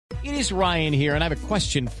It is Ryan here, and I have a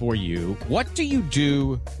question for you. What do you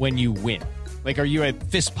do when you win? Like, are you a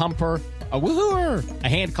fist pumper, a woohooer, a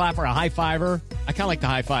hand clapper, a high fiver? I kind of like the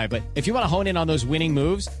high five, but if you want to hone in on those winning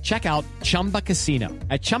moves, check out Chumba Casino.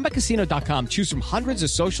 At ChumbaCasino.com, choose from hundreds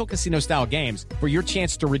of social casino-style games for your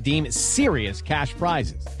chance to redeem serious cash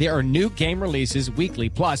prizes. There are new game releases weekly,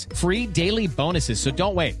 plus free daily bonuses. So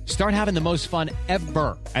don't wait. Start having the most fun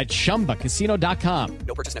ever at ChumbaCasino.com.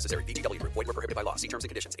 No purchase necessary. VGW Group. Void where prohibited by law. See terms and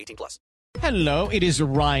conditions. 18+. Hello, it is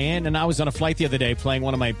Ryan, and I was on a flight the other day playing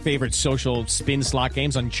one of my favorite social spin slot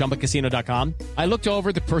games on ChumbaCasino.com. I looked over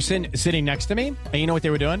at the person sitting next to me, and you know what they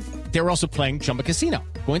were doing? They were also playing Chumba Casino.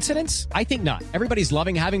 Coincidence? I think not. Everybody's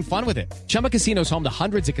loving having fun with it. Chumba Casino is home to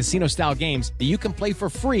hundreds of casino-style games that you can play for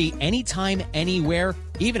free anytime, anywhere,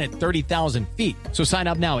 even at 30,000 feet. So sign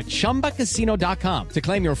up now at ChumbaCasino.com to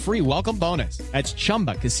claim your free welcome bonus. That's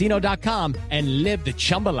ChumbaCasino.com and live the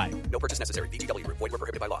Chumba life. No purchase necessary. VGW Group. Void where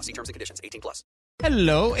prohibited by law. See terms and conditions. 18+.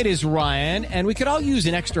 Hello, it is Ryan, and we could all use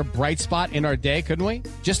an extra bright spot in our day, couldn't we?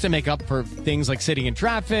 Just to make up for things like sitting in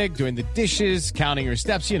traffic, doing the dishes, counting your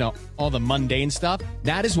steps, you know, all the mundane stuff.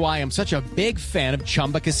 That is why I'm such a big fan of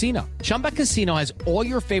Chumba Casino. Chumba Casino has all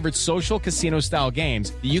your favorite social casino-style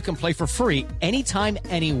games that you can play for free anytime,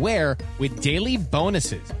 anywhere with daily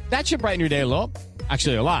bonuses. That should brighten your day a little.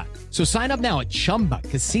 Actually, a lot. So sign up now at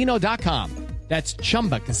ChumbaCasino.com. That's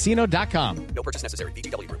ChumbaCasino.com. No purchase necessary.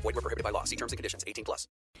 VGW Group. Void where prohibited by law. See terms and conditions. 18+.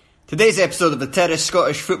 Today's episode of the Terrace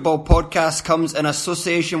Scottish Football Podcast comes in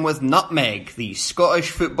association with Nutmeg, the Scottish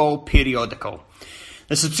football periodical.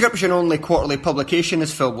 The subscription-only quarterly publication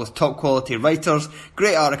is filled with top-quality writers,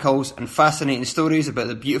 great articles and fascinating stories about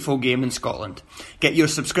the beautiful game in Scotland. Get your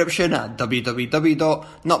subscription at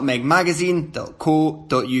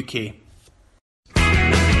www.nutmegmagazine.co.uk.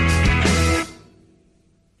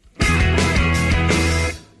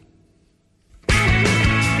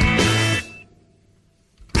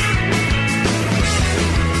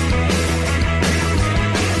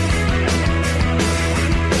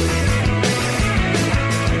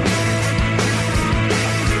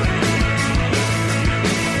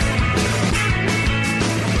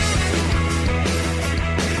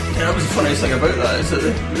 The funniest thing about that is that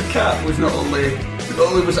the cat was not only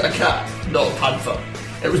was it a cat, not a panther.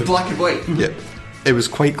 It was black and white. Yeah, it was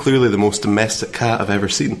quite clearly the most domestic cat I've ever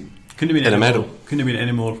seen. Couldn't have been in a meadow. Couldn't have been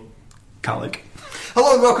any more Catholic.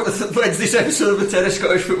 Hello and welcome to Wednesday's episode of the Terrace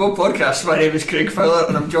Scottish Football Podcast. My name is Craig Fowler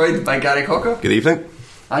and I'm joined by Gary Cocker. Good evening.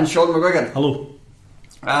 And Sean McGuigan. Hello.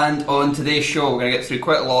 And on today's show we're going to get through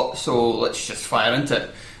quite a lot, so let's just fire into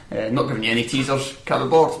it. Not giving you any teasers, can't be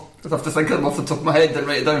bored. I have to think of them off the top of my head and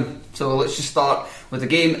write it down. So let's just start with the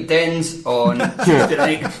game. Dens on Tuesday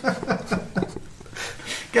night.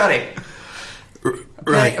 Gary,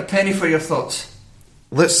 Right. A penny for your thoughts.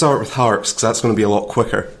 Let's start with Hearts, because that's going to be a lot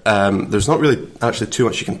quicker. There's not really actually too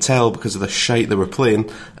much you can tell because of the shite they were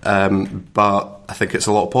playing, but I think it's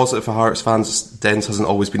a lot positive for Hearts fans. Dens hasn't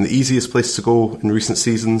always been the easiest place to go in recent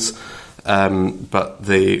seasons. But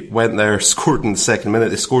they went there, scored in the second minute.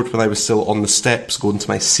 They scored when I was still on the steps going to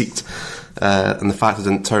my seat, and the fact I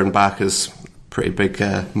didn't turn back is a pretty big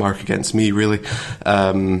mark against me, really.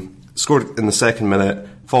 Scored in the second minute,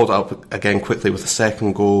 followed up again quickly with a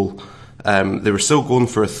second goal. They were still going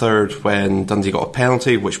for a third when Dundee got a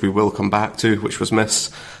penalty, which we will come back to, which was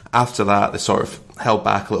missed. After that, they sort of held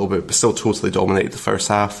back a little bit, but still totally dominated the first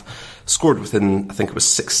half. Scored within, I think it was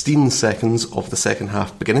 16 seconds of the second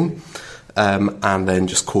half beginning. And then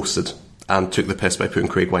just coasted and took the piss by putting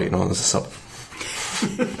Craig Whiting on as a sub.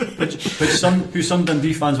 Who some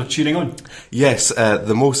Dundee fans were cheering on? Yes,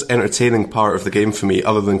 the most entertaining part of the game for me,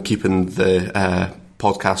 other than keeping the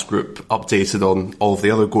podcast group updated on all of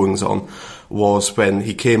the other goings on, was when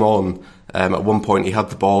he came on. At one point he had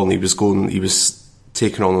the ball and he was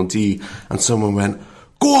taking on D, and someone went,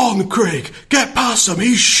 "Go on, Craig, get past him,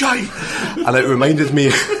 he's shite." And it reminded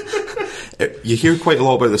me. You hear quite a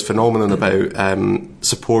lot about this phenomenon about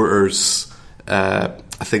supporters, I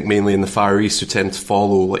think mainly in the Far East, who tend to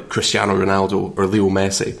follow like Cristiano Ronaldo or Leo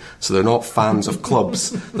Messi. So they're not fans of clubs,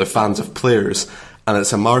 they're fans of players. And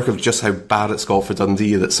it's a mark of just how bad it's got for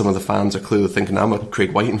Dundee that some of the fans are clearly thinking, I'm a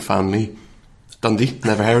Craig Whiting fan, me. Dundee,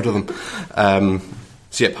 never heard of them.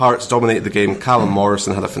 So yeah, Hearts dominated the game. Callum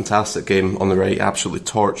Morrison had a fantastic game on the right, absolutely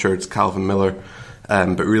tortured Calvin Miller.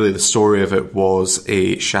 But really the story of it was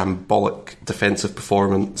a shambolic defensive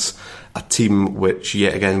performance, a team which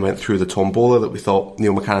yet again went through the tombola that we thought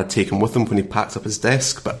Neil McCann had taken with him when he packed up his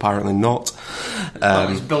desk, but apparently not. That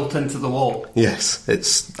was built into the wall. Yes,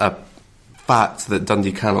 it's a fact that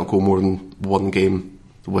Dundee cannot go more than one game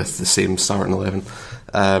with the same starting 11.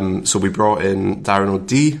 So we brought in Darren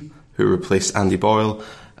O'Dea, who replaced Andy Boyle,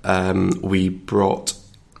 We brought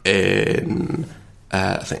in,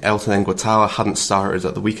 I think Elton Nguatala hadn't started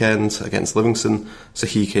at the weekend against Livingston, so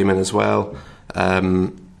he came in as well. I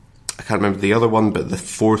can't remember the other one, but the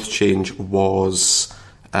fourth change was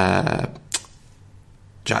Jack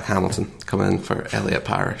Hamilton coming in for Elliot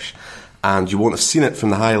Parish. And you won't have seen it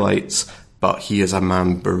from the highlights, but he is a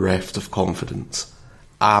man bereft of confidence.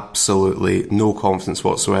 Absolutely no confidence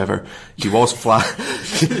whatsoever. He was flat.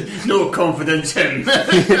 No confidence him.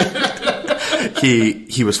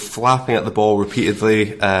 He was flapping at the ball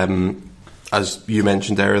repeatedly, as you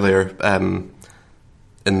mentioned earlier.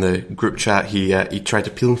 In the group chat, he tried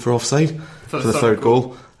appealing for offside for the third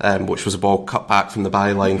goal, which was a ball cut back from the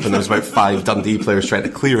byline when there was about 5 Dundee players trying to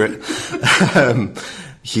clear it.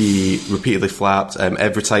 He repeatedly flapped.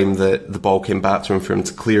 Every time the ball came back to him for him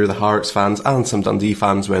to clear, the Hearts fans and some Dundee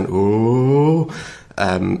fans went, "Oh!"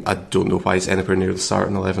 I don't know why he's anywhere near the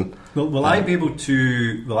starting 11. Will I be able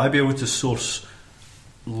to source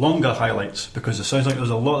longer highlights? Because it sounds like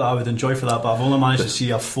there's a lot that I would enjoy for that, but I've only managed to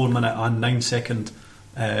see a 4-minute and 9-second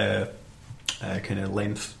kind of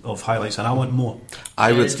length of highlights, and I want more.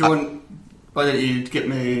 Why don't you get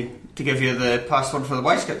me to give you the password for the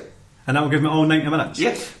Y-Scout? And that will give me all 90 minutes?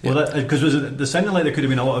 Yes. Well, because it sounded like there could have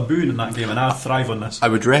been a lot of booing in that game, and I thrive on this. I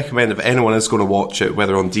would recommend, if anyone is going to watch it,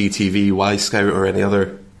 whether on DTV, Y-Scout or any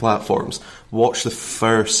other platforms, watch the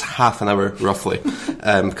first half an hour roughly,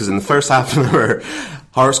 because in the first half an hour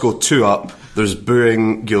Hearts go 2 up, there's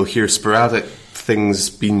booing, you'll hear sporadic things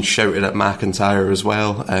being shouted at McIntyre as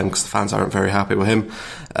well, because the fans aren't very happy with him.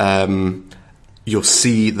 You'll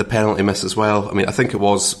see the penalty miss as well. I mean, I think it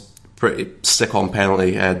was pretty stick-on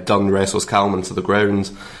penalty. Dunn wrestles Kalman to the ground.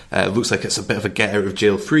 It looks like it's a bit of a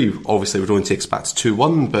get-out-of-jail-free. Obviously, it only takes back to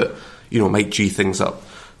 2-1, but, might G things up.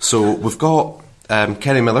 So we've got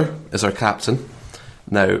Kenny Miller as our captain.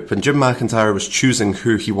 Now, when Jim McIntyre was choosing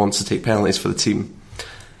who he wants to take penalties for the team,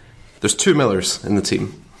 there's 2 Millers in the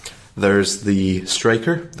team. There's the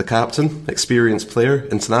striker, the captain, experienced player,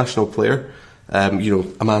 international player, a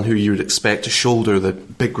man who you would expect to shoulder the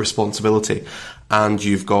big responsibility. And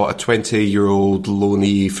you've got a 20-year-old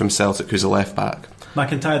loanee from Celtic who's a left-back.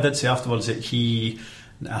 McIntyre did say afterwards that he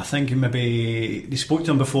spoke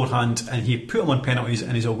to him beforehand and he put him on penalties,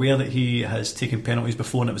 and he's aware that he has taken penalties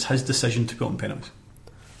before and it was his decision to put on penalties.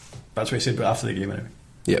 That's what he said after the game anyway.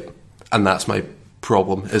 Yep. And that's my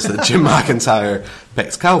problem, is that Jim McIntyre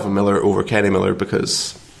picked Calvin Miller over Kenny Miller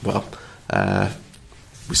because,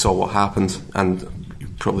 we saw what happened, and you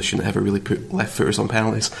probably shouldn't ever really put left-footers on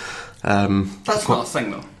penalties. That's not a thing,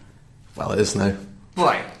 though. Well, it is now.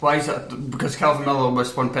 Why? Why is that? Because Calvin Miller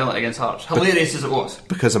missed one penalty against Hearts. Hilarious as it was.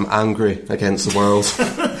 Because I'm angry against the world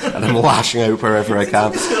and I'm lashing out wherever I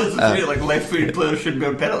can. Like left-footed players shouldn't be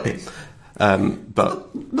on penalties.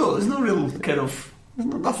 But no, there's no real kind of... There's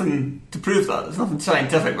nothing to prove that. There's nothing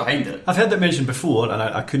scientific behind it. I've heard that mentioned before, and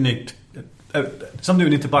I couldn't... somebody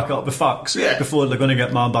would need to back it up with facts before they're going to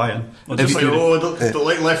get my buy-in. Just like, don't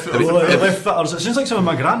like left footers. It sounds like something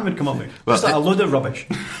my gran would come up with. Just a load of rubbish.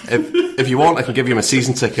 If you want, I can give you my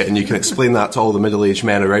season ticket and you can explain that to all the middle-aged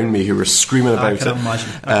men around me who were screaming about it. I can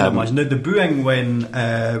imagine. Now, the booing when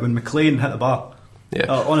McLean hit the bar. Yeah.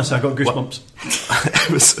 Honestly, I got goosebumps.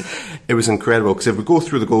 It was incredible, because if we go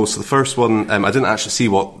through the goals, so the first one, I didn't actually see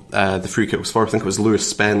what the free kick was for. I think it was Lewis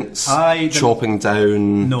Spence chopping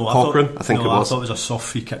down Cochrane. I thought it was a soft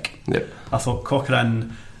free kick. Yeah. I thought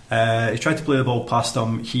Cochrane, he tried to play the ball past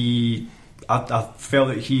him. I felt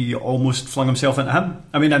that he almost flung himself into him.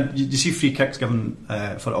 I mean, you see free kicks given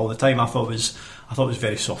for it all the time. I thought it was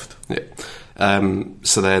very soft. Yeah.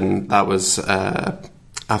 So then that was.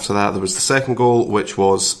 After that, there was the second goal, which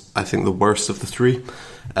was, I think, the worst of the 3,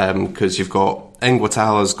 because you've got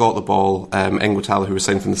Nguatala's got the ball. Nguatala, who was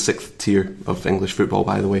signed from the 6th tier of English football,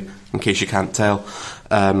 by the way, in case you can't tell.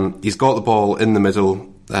 He's got the ball in the middle,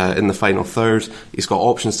 in the final third. He's got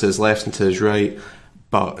options to his left and to his right,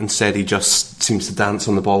 but instead he just seems to dance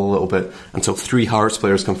on the ball a little bit until 3 Hearts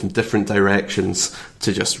players come from different directions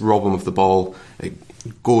to just rob him of the ball. It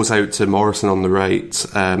goes out to Morrison on the right,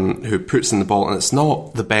 who puts in the ball, and it's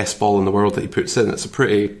not the best ball in the world that he puts in. It's a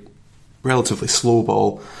pretty relatively slow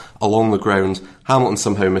ball along the ground. Hamilton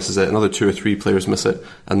somehow misses it, another 2 or 3 players miss it,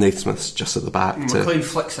 and Naismith's just at the back. McLean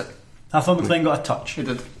flicks it. I thought McLean got a touch. He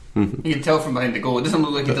did. Mm-hmm. You can tell from behind the goal. It doesn't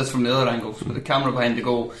look like he does from the other angles, but the camera behind the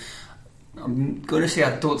goal, I'm going to say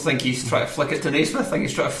I don't think he's trying to flick it to Naismith. I think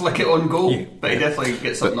he's trying to flick it on goal, but he definitely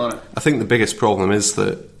gets something on it. I think the biggest problem is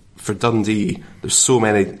that for Dundee, there's so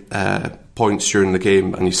many points during the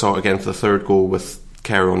game, and you saw it again for the third goal with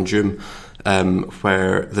Kerr on Doom,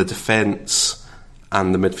 where the defence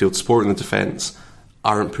and the midfield supporting the defence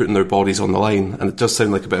aren't putting their bodies on the line. And it does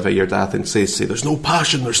sound like a bit of a your dad thing to say there's no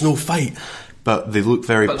passion, there's no fight, but they look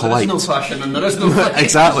very polite. There is no passion and there is no fight.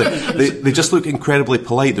 Exactly. They just look incredibly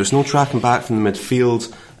polite. There's no tracking back from the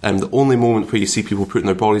midfield. The only moment where you see people putting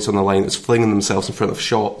their bodies on the line is flinging themselves in front of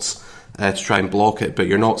shots to try and block it, but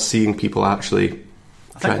you're not seeing people actually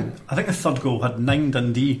trying. I think the third goal had 9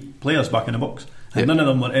 Dundee players back in the box, and none of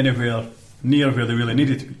them were anywhere near where they really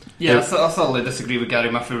needed to be. Yeah, I thoroughly disagree with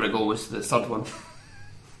Gary. My favourite goal was the third one.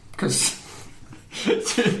 Because,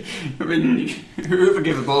 I mean, whoever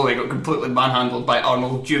gave the ball away got completely manhandled by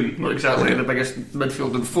Arnold Doom, not exactly the biggest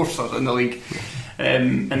midfield enforcer in the league.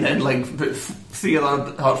 And then, like, 3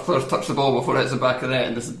 other Hearts players touched the ball before it hits the back of the net,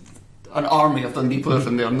 and there's an army of Dundee players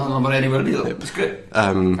in there, none of them are anywhere near them. It was great.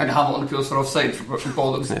 And Hamilton appeals for offside for a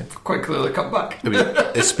ball that was quite clearly cut back. I mean,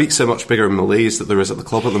 it speaks how much bigger malaise that there is at the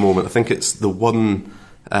club at the moment. I think it's the one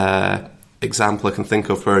example I can think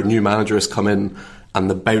of where a new manager has come in and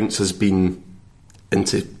the bounce has been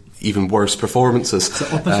into even worse performances. It's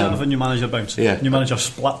the opposite of a new manager bounce. Yeah. New manager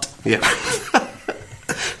splat. Yeah.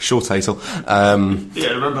 Show title. Yeah,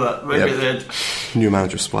 remember that. Right at the end. New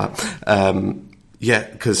manager splat. Yeah,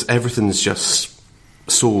 because everything's just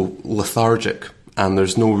so lethargic and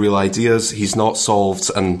there's no real ideas. He's not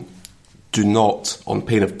solved, and do not, on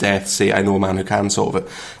pain of death, say I know a man who can solve it.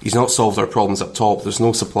 He's not solved our problems up top. There's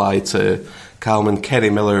no supply to Kalman.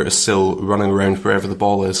 Kenny Miller is still running around wherever the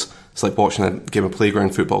ball is. It's like watching a game of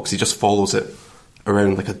playground football because he just follows it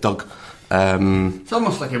around like a dug. It's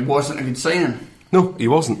almost like it wasn't a good signing. No, he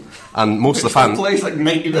wasn't. And most of the fans plays like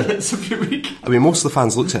 90 minutes every week. I mean, most of the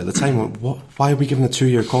fans looked at it at the time and went, why are we giving a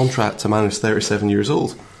 2-year contract to a man who's 37 years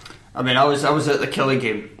old? I mean, I was at the Kelly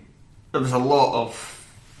game. There was a lot of...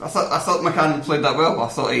 I thought McCann played that well. I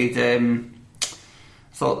thought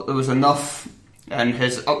thought there was enough in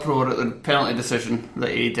his uproar at the penalty decision that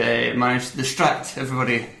he'd managed to distract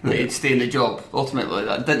everybody, that he'd stay in the job. Ultimately,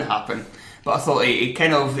 that didn't happen. But I thought he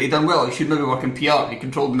done well. He should maybe work in PR. He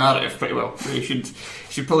controlled the narrative pretty well. He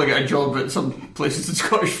should probably get a job at some places in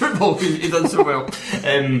Scottish football. He done so well.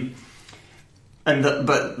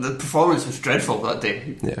 But the performance was dreadful that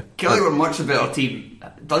day. Yeah. Kelly were much a better team.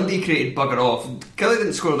 Dundee created bugger off. Kelly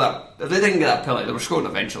didn't score that. If they didn't get that penalty, they were scoring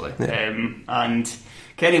eventually. Yeah. And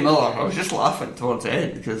Kenny Miller, I was just laughing towards the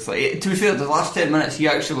end because, like, to be fair, the last 10 minutes he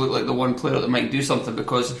actually looked like the one player that might do something,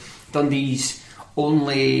 because Dundee's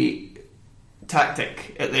only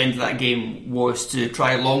tactic at the end of that game was to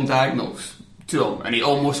try long diagonals to him, and he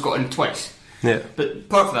almost got in twice. Yeah. But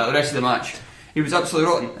apart from that, the rest of the match, he was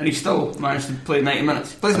absolutely rotten, and he still managed to play 90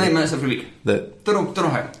 minutes. He plays 90 minutes every week. Don't know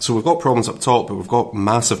how. So we've got problems up top, but we've got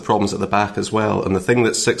massive problems at the back as well. And the thing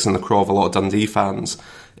that sticks in the craw of a lot of Dundee fans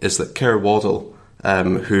is that Kerr Waddle,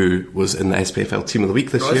 who was in the SPFL Team of the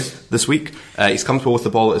Week this week, he's comfortable with the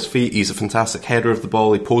ball at his feet. He's a fantastic header of the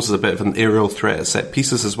ball. He poses a bit of an aerial threat at set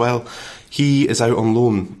pieces as well. He is out on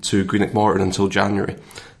loan to Greenock Morton until January.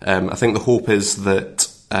 I think the hope is that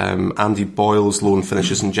Andy Boyle's loan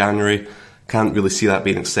finishes in January. Can't really see that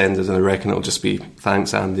being extended, and I reckon it'll just be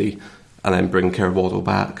thanks Andy, and then bring Kerr Waddle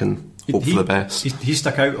back and hope for the best. He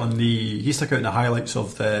stuck out in the highlights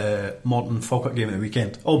of the Morton Falkirk game at the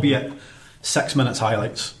weekend, albeit 6 minutes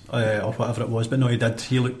highlights or whatever it was, but no, he did.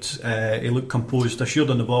 He looked composed, assured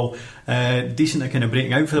on the ball, decent at kind of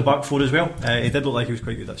breaking out for the back four as well. He did look like he was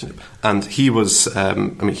quite good actually. And he was,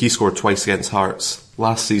 he scored twice against Hearts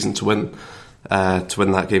last season to win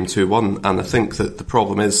that game 2-1. And I think that the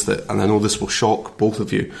problem is that, and I know this will shock both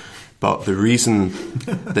of you, but the reason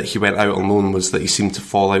that he went out on loan was that he seemed to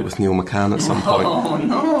fall out with Neil McCann at some point. Oh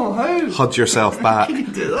no, how? Hud yourself back.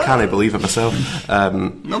 Can't I believe it myself?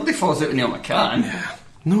 Nobody falls out with Neil McCann. Yeah.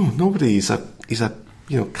 No, nobody. He's a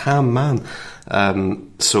calm man.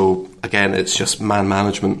 So again, it's just man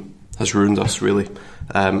management has ruined us really.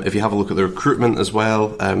 If you have a look at the recruitment as well,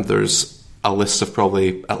 there's a list of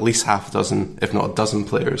probably at least half a dozen, if not a dozen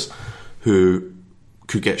players who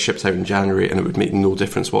could get shipped out in January and it would make no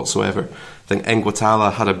difference whatsoever. I think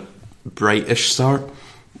Ngwatala had a brightish start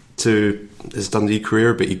to his Dundee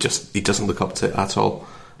career, but he doesn't look up to it at all.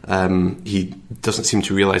 He doesn't seem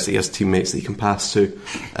to realise that he has teammates that he can pass to.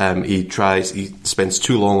 He spends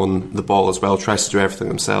too long on the ball as well, tries to do everything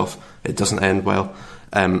himself. It doesn't end well.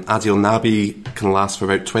 Adil Nabi can last for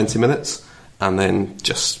about 20 minutes and then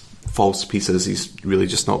just falls to pieces. He's really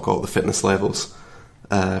just not got the fitness levels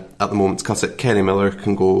at the moment to cut it. Kenny Miller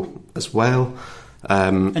can go as well.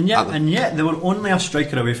 And yet they were only a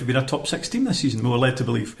striker away from being a top 6 team this season, we were led to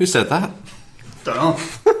believe. Who said that? Don't know.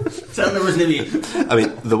 Certainly wasn't me. I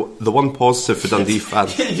mean, the one positive for Dundee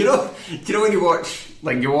fans. Do you know when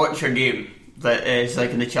you watch a game that is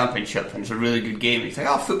like in the Championship and it's a really good game. You think,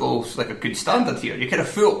 football's like a good standard here. You're kind of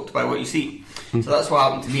fooled by what you see. So that's what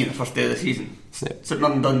happened to me in the first day of the season. St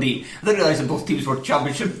Mirren Dundee. I didn't realise that both teams were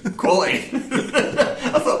Championship quality.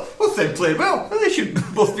 I thought both of them played well. They should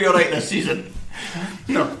both be alright this season.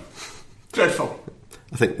 No, dreadful.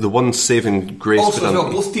 I think the one saving grace also for as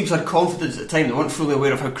Dundee, well, both teams had confidence at the time. They weren't fully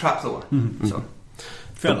aware of how crap they were. So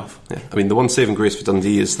Fair enough. yeah, I mean, the one saving grace for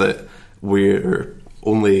Dundee is that we're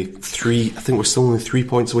only we're still only 3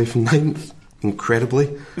 points away from 9th. Incredibly,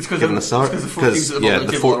 it's because given the start. the four teams at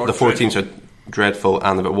the moment the four teams are dreadful,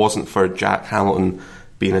 and if it wasn't for Jack Hamilton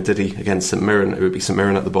being a diddy against St Mirren, it would be St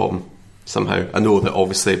Mirren at the bottom somehow. I know that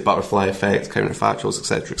obviously butterfly effect, counterfactuals,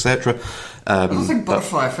 etc., etc. I don't think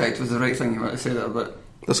butterfly effect was the right thing you want to say there, but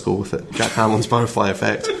let's go with it. Jack Hamlin's butterfly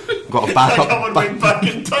effect. Got a backup. Someone went back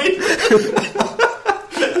in time.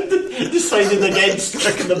 Decided against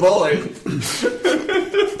kicking the ball out.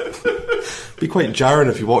 Be quite jarring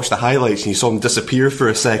if you watched the highlights and you saw him disappear for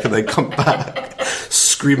a second, then come back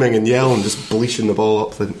screaming and yelling, just bleaching the ball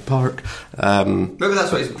up the park. Maybe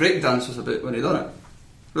that's what his breakdance was about when he done it.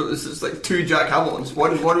 It's like two Jack Hamiltons.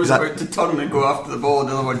 One was about to turn and go after the ball, and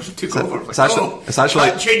the other one just took over. It's actually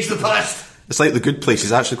can't change the past. It's like The Good Place.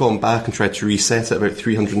 He's actually gone back and tried to reset it about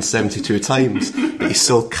 372 times, but he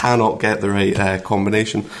still cannot get the right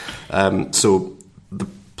combination. So the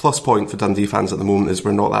plus point for Dundee fans at the moment is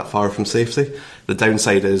we're not that far from safety. The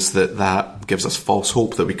downside is that gives us false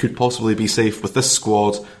hope that we could possibly be safe with this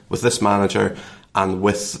squad, with this manager, and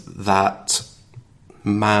with that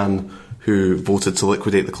man who voted to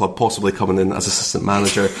liquidate the club possibly coming in as assistant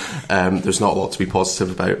manager. There's not a lot to be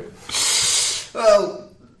positive about. Well,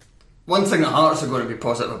 one thing that Hearts are going to be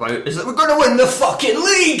positive about is that we're going to win the fucking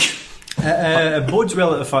league. It bodes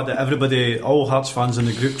well at the fact that all Hearts fans in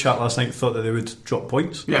the group chat last night thought that they would drop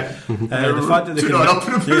points. Yeah. The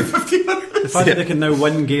fact that they can now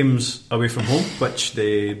win games away from home, which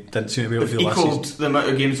they didn't seem to be able to do last season. Equalled the amount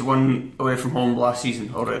of games won away from home last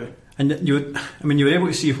season already. And you were able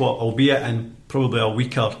to see what, albeit in probably a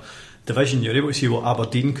weaker division, you were able to see what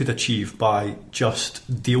Aberdeen could achieve by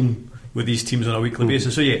just dealing with these teams on a weekly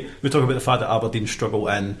basis. So yeah, we talk about the fact that Aberdeen struggle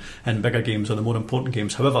in bigger games or the more important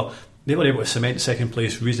games. However, they were able to cement second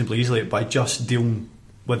place reasonably easily by just dealing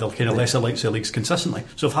with the kind of lesser likes of leagues consistently.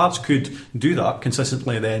 So if Hearts could do that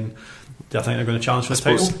consistently, then do I think they're going to challenge for the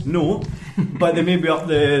title? No, but they may be up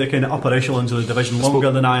the kind of upper echelons of the division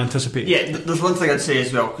longer than I anticipated. Yeah, there's one thing I'd say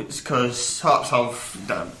as well, because Hearts have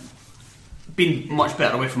been much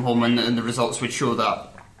better away from home, and the results would show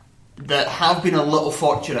that have been a little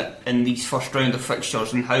fortunate in these first round of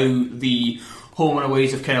fixtures and how the home and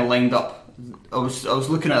aways have kind of lined up. I was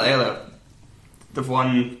looking at it earlier. They've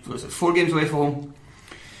won 4 games away from home,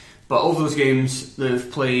 but of those games they've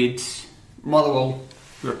played Motherwell,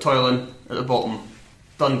 who are toiling at the bottom,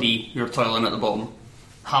 Dundee, who are toiling at the bottom,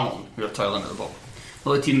 Hamilton, who are toiling at the bottom. The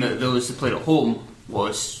only team that those that played at home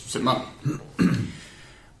was St Mirren.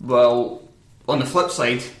 Well, on the flip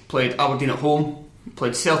side, played Aberdeen at home,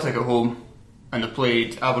 played Celtic at home, and they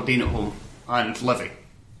played Aberdeen at home and Livy.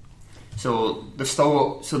 So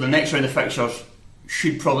the next round of fixtures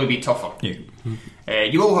should probably be tougher. Yeah.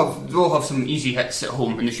 You will have some easy hits at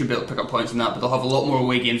home, and they should be able to pick up points from that. But they'll have a lot more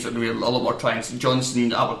away games that will be a lot more trying.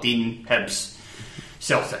 Johnstone, Aberdeen, Hibs,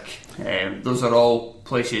 Celtic. Those are all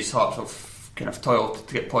places Hearts have kind of toiled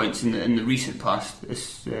to get points in the recent past.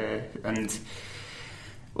 And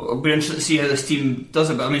it'll be interesting to see how this team does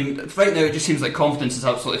it. But I mean, right now it just seems like confidence is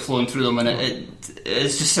absolutely flowing through them, and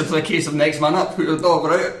it's just simply a case of next man up. We're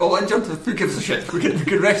out, all injured. Who gives a shit? We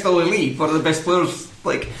could rest Ollie Lee, one of the best players.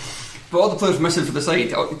 But all the players missing for the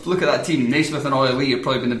side. Look at that team. Naismith and Ollie Lee have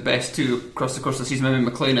probably been the best two across the course of the season. Maybe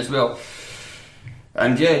McLean as well.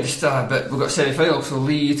 And yeah, but we've got a semi-final, so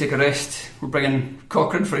Lee, you take a rest. We're bringing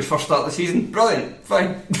Cochrane for his first start of the season. Brilliant,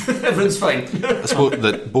 fine. Everyone's fine. I suppose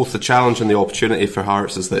that both the challenge and the opportunity for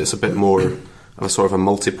Hearts is that it's a bit more of a sort of a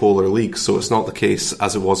multipolar league. So it's not the case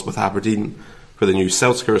as it was with Aberdeen, where they knew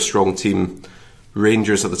Celtic are a strong team,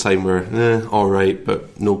 Rangers at the time were alright,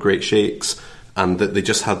 but no great shakes, and that they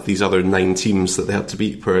just had these other 9 teams that they had to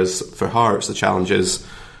beat. Whereas for Hearts, the challenge is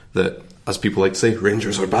that, as people like to say,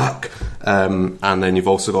 Rangers are back, and then you've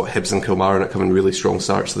also got Hibs and Kilmarnock coming really strong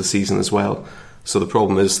starts to the season as well. So the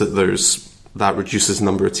problem is that that reduces the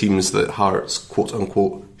number of teams that Hearts quote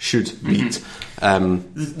unquote should beat.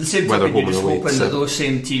 The same token, you're just hoping that those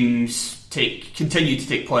same teams continue to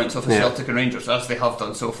take points off of Celtic and Rangers as they have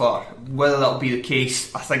done so far. Whether that'll be the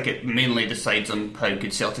case, I think it mainly decides on how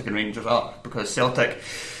good Celtic and Rangers are, because Celtic,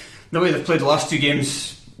 the way they've played the last 2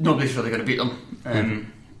 games, nobody's really going to beat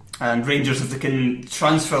them. And Rangers, if they can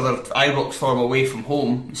transfer their Ibrox form away from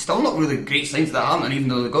home, still not really great signs of that Hamilton, even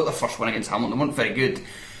though they got their first win against Hamilton. They weren't very good.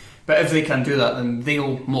 But if they can do that, then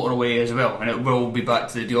they'll motor away as well, and it will be back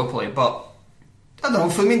to the duopoly. But I don't know,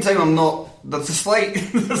 for the meantime, there's a slight,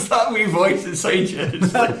 there's that wee voice inside you.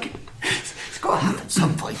 It's like, it's got to happen at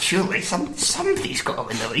some point, surely. Somebody's got to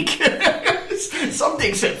win the league. Somebody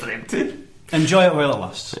except for them too. Enjoy it while it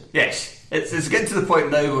lasts. Yes. It's getting to the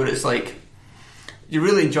point now where it's like, you're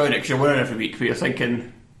really enjoying it because you're winning every week, but you're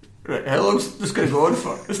thinking, right, how long's this going to go on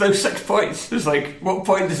for? It's now 6 points. It's like, what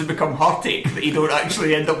point does it become heartache that you don't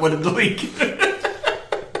actually end up winning the league?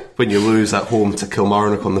 When you lose at home to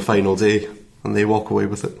Kilmarnock on the final day and they walk away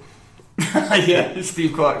with it. Yeah,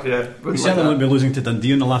 Steve Clark, yeah. We certainly won't be losing to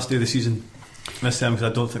Dundee on the last day of the season this time, because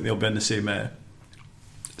I don't think they'll be in the same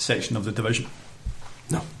section of the division.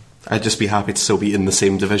 No. I'd just be happy to still be in the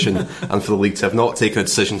same division and for the league to have not taken a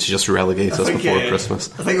decision to just relegate us before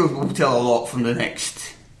Christmas. I think we'll tell a lot from the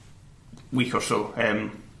next week or so.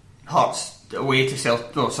 Hearts away to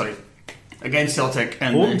Celtic. Oh, sorry. Against Celtic.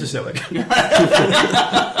 And home to Celtic.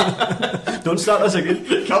 Don't start us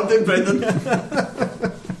again. Calm down, Brendan.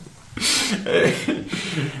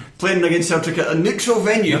 Playing against Celtic at a neutral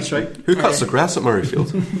venue. That's right. Who cuts the grass at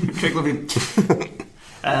Murrayfield? Craig Levine.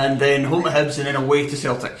 And then home to Hibs and then away to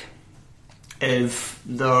Celtic. If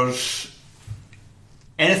there's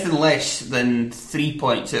anything less than 3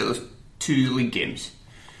 points out of those 2 league games,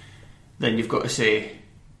 then you've got to say,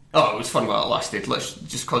 oh, it was fun while it lasted, let's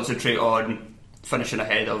just concentrate on finishing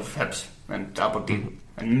ahead of Hibs and Aberdeen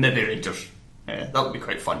and maybe Rangers. That would be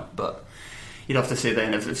quite fun, but you'd have to say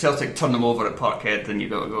then, if Celtic turn them over at Parkhead, then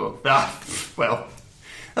you've got to go, well,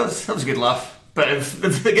 that was a good laugh. But if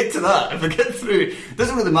they get to that, if they get through, it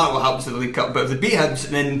doesn't really matter what happens to the League Cup, but if they beat Hibs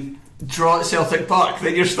and then draw at Celtic Park,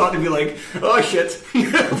 then you're starting to be like, oh shit,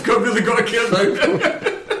 I've really got to care now.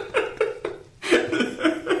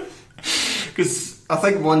 Because I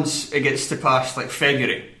think once it gets to past like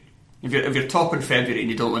February, if you're top in February and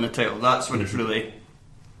you don't win the title, that's when it's really,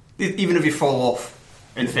 even if you fall off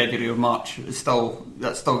in February or March, that's still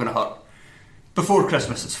going to hurt. Before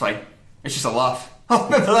Christmas it's fine, it's just a laugh. I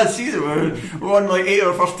remember that season where we won like 8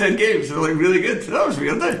 of our first 10 games. They were like really good. That was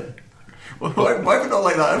weird, eh? Why would we not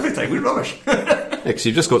like that every time? We're rubbish. Because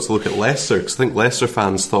you've just got to look at Leicester, because I think Leicester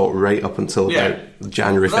fans thought right up until about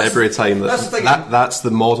January, February time that's the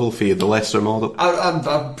model for you, the Leicester model.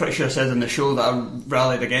 I'm pretty sure I said in the show that I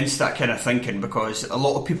rallied against that kind of thinking, because a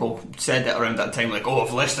lot of people said it around that time, like, oh,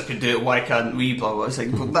 if Leicester could do it, why can't we, blah blah. It's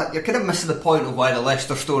like, well, you're kind of missing the point of why the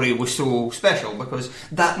Leicester story was so special, because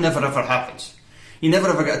that never ever happens. You never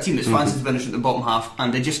ever get a team that's fancy to finish at the bottom half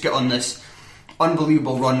and they just get on this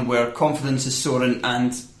unbelievable run where confidence is soaring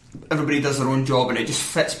and everybody does their own job and it just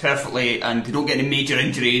fits perfectly and they don't get any major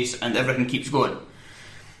injuries and everything keeps going.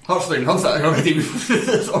 Hearts don't have that already.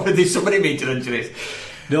 There's already so many major injuries.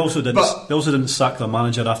 They also didn't sack their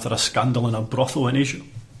manager after a scandal in a brothel in Asia,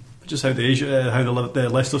 which is how the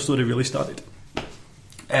Leicester story really started.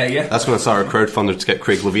 Yeah. That's going to start a crowdfunder to get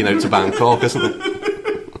Craig Levine out to Bangkok, isn't it?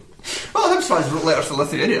 Well, Hibs fans wrote letters to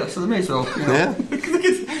Lithuania, so they may as well. Yeah.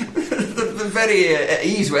 They're very at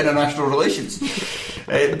ease with international relations.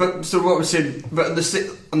 But so what we're saying, but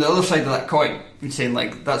on the other side of that coin, I'm saying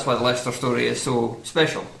like that's why the Leicester story is so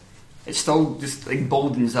special. It still just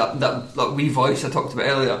emboldens that wee voice I talked about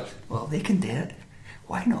earlier. Well, they can do it.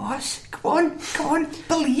 Why not us? Come on,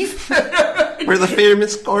 believe. We're the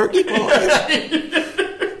famous Corky boys.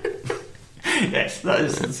 Yes,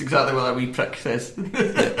 that's exactly what that wee prick says.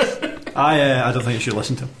 I don't think you should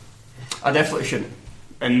listen to him. I definitely shouldn't,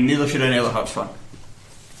 and neither should any other Hearts fan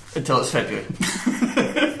until it's February.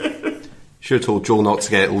 Should have told Joel not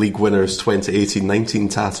to get league winners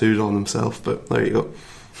 2018-19 tattooed on himself, but there you go.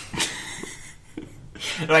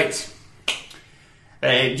 Right,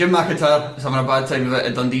 Jim McIntyre is having a bad time of it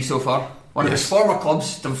at Dundee so far. One of his former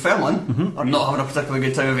clubs, Dunfermline, are not having a particularly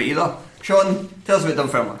good time of it either. Sean, tell us about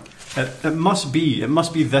Dunfermline. It must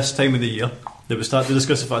be this time of the year that we start to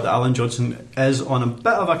discuss the fact that Alan Johnson is on a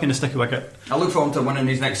bit of a kind of sticky wicket. I look forward to winning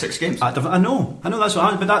these next 6 games. I know that's what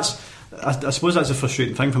happens, but I suppose that's a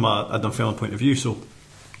frustrating thing from a Dunfermline point of view. So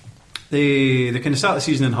they kind of start the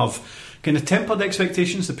season and have kind of tempered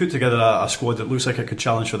expectations. They put together a squad that looks like it could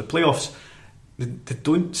challenge for the playoffs. They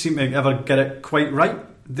don't seem to ever get it quite right.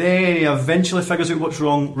 Then he eventually figures out what's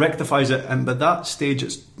wrong, rectifies it, and by that stage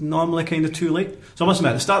it's normally kind of too late. So I must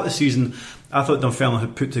admit, at the start of the season I thought Dunfermline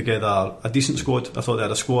had put together a decent squad. I thought they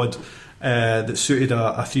had a squad that suited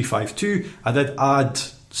a 3-5-2. I did add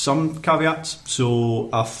some caveats. So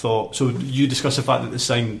I thought, so you discussed the fact that they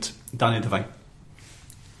signed Danny Devine.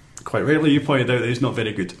 quite rightly, you pointed out that he's not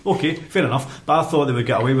very good. Okay, fair enough. But I thought they would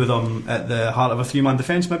get away with him at the heart of a 3-man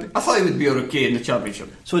defence, maybe. I thought he would be okay in the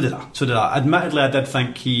Championship. So did I. Admittedly, I did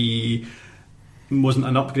think he wasn't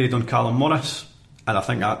an upgrade on Callum Morris, and I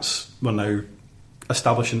think we're now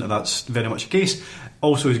establishing that that's very much the case.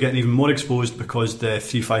 Also, he's getting even more exposed because the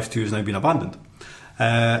 3-5-2 has now been abandoned.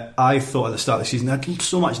 I thought at the start of the season they had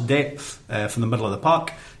so much depth from the middle of the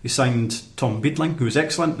park. He signed Tom Beadling, who was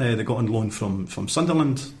excellent. They got on loan from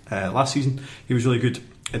Sunderland last season. He was really good.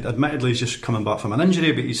 Admittedly, he's just coming back from an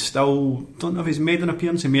injury, but he's still, don't know if he's made an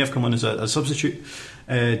appearance. He may have come on as a substitute.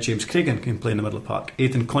 James Cragen can play in the middle of the park.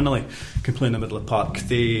 Aidan Connolly can play in the middle of the park.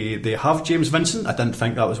 They have James Vincent. I didn't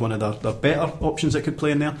think that was one of their better options that could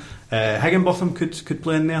play in there. Higginbotham could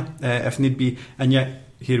play in there if need be. And yet,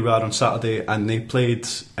 here we are on Saturday, and they played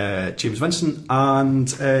James Vincent and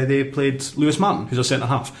they played Lewis Martin, who's a centre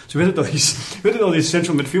half. So where did all these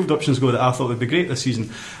central midfield options go that I thought would be great this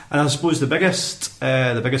season? And I suppose the biggest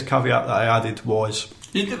caveat that I added was...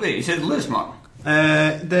 You said Lewis Martin?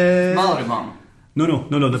 Mallory Martin?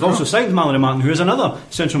 No. They've also signed Mallory Martin, who is another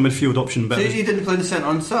central midfield option. But so he didn't play in the centre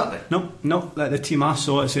on Saturday? No. The team I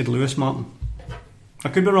saw, it said Lewis Martin. I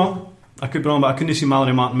could be wrong, but I couldn't see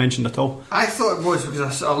Mallory Martin mentioned at all. I thought it was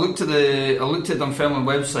because I looked at the Dunfermline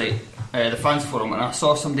website, the fans forum, and I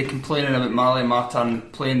saw somebody complaining about Mallory Martin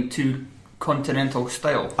playing too continental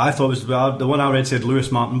style. I thought it was the one I read said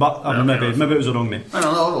Lewis Martin, but maybe it was the wrong name. I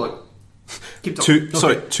don't know, I'll have a look. Keep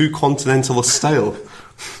talking. Too continental a style.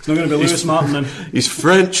 It's not going to be Lewis Martin then. He's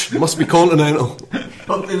French, must be continental.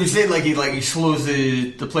 Well, they were saying he slows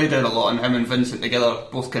the play down a lot, and him and Vincent together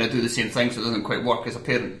both kind of do the same thing, so it doesn't quite work as a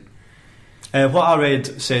pairing. What I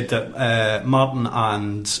read said that Martin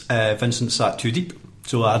and Vincent sat too deep.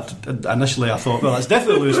 So initially I thought, well, that's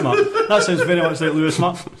definitely Lewis Martin. That sounds very much like Lewis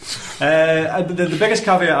Martin. The biggest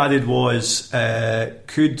caveat I added was,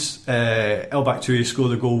 could El Bakhtoui score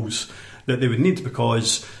the goals that they would need?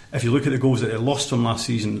 Because if you look at the goals that they lost from last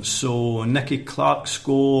season, so Nicky Clark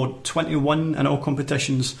scored 21 in all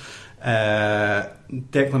competitions, Declan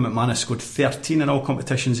McManus scored 13 in all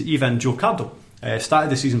competitions, even Joe Cardo started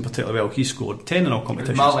the season particularly well. He scored 10 in all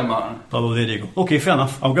competitions. Mallory Martin. Oh, well, there you go. Okay, fair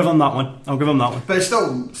enough. I'll give him that one. But it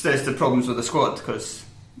still says the problems with the squad because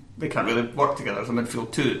they can't really work together as a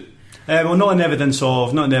midfield too. Well, not in evidence of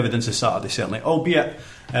Saturday, certainly. Albeit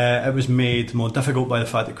it was made more difficult by the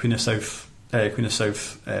fact that Queen of South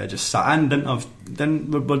just sat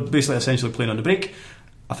in, were basically essentially playing on the break.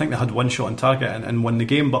 I think they had one shot on target and won the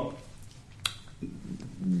game, but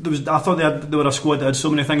I thought they were a squad that had so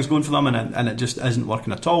many things going for them, and it just isn't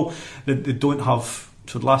working at all. They don't have.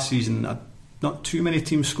 So last season, not too many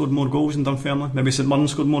teams scored more goals than Dunfermline. Maybe St Mirren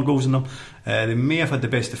scored more goals than them. They may have had the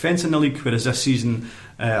best defence in the league, whereas this season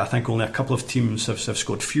I think only a couple of teams have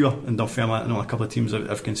scored fewer than Dunfermline, and only a couple of teams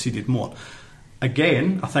have conceded more.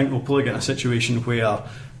 Again, I think we'll probably get in a situation where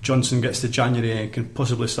Johnson gets to January and can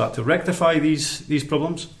possibly start to rectify these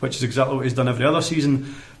problems, which is exactly what he's done every other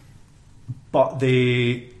season. But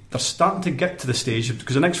they're starting to get to the stage,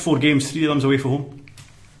 because the next 4 games, 3 of them's away from home.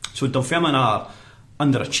 So Dunfermline are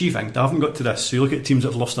underachieving. They haven't got to this. So you look at teams that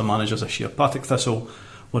have lost their managers this year. Partick Thistle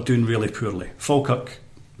were doing really poorly. Falkirk,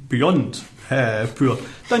 beyond poor.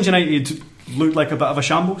 Dundee United looked like a bit of a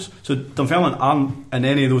shambles. So Dunfermline aren't in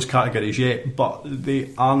any of those categories yet, but they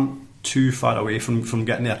aren't too far away from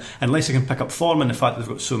getting there. Unless they can pick up form, and the fact that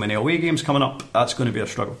they've got so many away games coming up, that's going to be a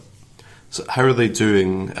struggle. So how are they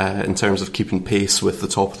doing in terms of keeping pace with the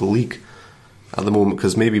top of the league at the moment?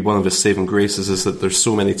 Because maybe one of his saving graces is that there's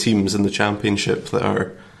so many teams in the Championship that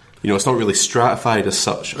are, it's not really stratified as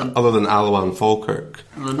such, other than Alloa and Falkirk.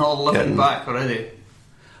 They're not 11 back already.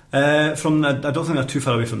 I don't think they're too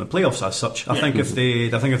far away from the playoffs as such. I think if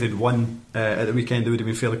they'd won at the weekend, they would have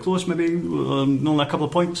been fairly close. Maybe only a couple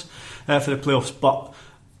of points for the playoffs. But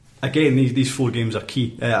again, these 4 games are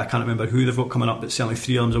key. I can't remember who they've got coming up, but certainly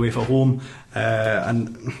 3 of them's away from home.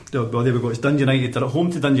 And there we go. It's Dundee United. They're at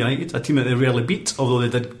home to Dundee United, a team that they rarely beat, although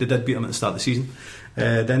they did beat them at the start of the season.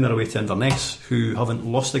 Then they're away to Inverness, who haven't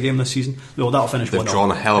lost a game this season. Well, that'll finish 1-0. They've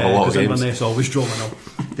drawn a hell of a lot of games. Inverness always draw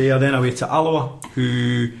 1-0. They are then away to Alloa,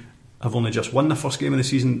 who have only just won the first game of the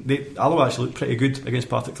season. Alloa actually looked pretty good against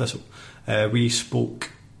Partick Thistle. We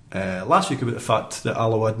spoke last week about the fact that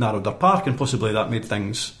Alloa had narrowed their park, and possibly that made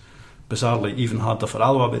things bizarrely even harder for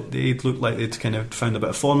Alloa, but they looked like they'd kind of found a bit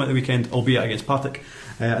of form at the weekend, albeit against Partick,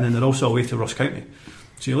 and then they're also away to Ross County.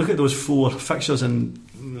 So you look at those 4 fixtures, and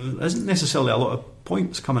there isn't necessarily a lot of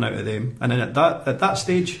points coming out of them. And then at that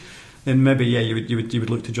stage, then maybe you would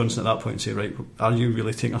look to Johnson at that point and say, right, are you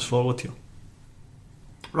really taking us forward here?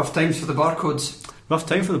 Rough times for the Barcodes. Rough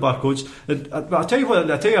time for the Barcodes. But I'll tell you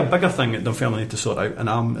a bigger thing that Dunfermline need to sort out,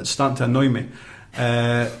 and it's starting to annoy me.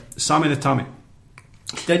 Sammy the Tammy.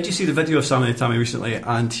 Did you see the video of Sammy the Tammy recently?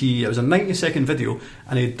 And it was a 90-second video,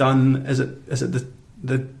 and he'd done, is it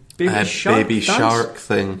the baby shark baby dance? Shark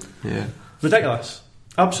thing? Yeah, ridiculous.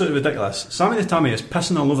 Absolutely ridiculous. Sammy the Tammy is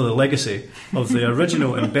pissing all over the legacy of the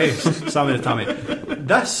original and best Sammy the Tammy.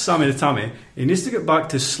 This Sammy the Tammy, he needs to get back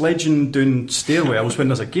to sledging down stairwells when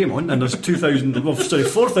there's a game on and there's 4,000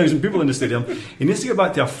 people in the stadium. He needs to get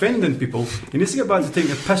back to offending people. He needs to get back to taking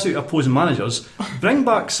the piss out of opposing managers. Bring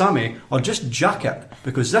back Sammy, or just jack it,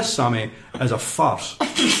 because this Sammy is a farce.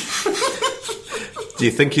 Do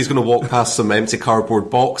you think he's going to walk past some empty cardboard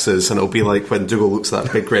boxes and it'll be like when Dougal looks at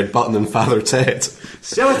that big red button in Father Ted?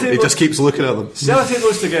 He just keeps looking at them. Sellotape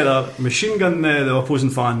those together, machine gun the opposing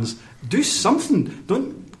fans. Do something.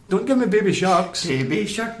 Don't give me baby sharks. Baby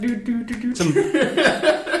shark, do.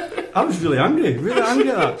 I was really angry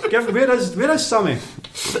at that. Where is Sammy?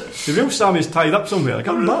 The real Sammy's tied up somewhere.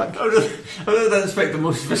 Come back. I really didn't expect the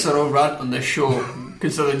most visceral rant on this show,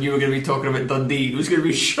 considering you were going to be talking about Dundee. It was going to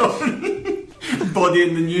be Sean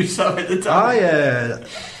bodying the new Sammy the Tammy.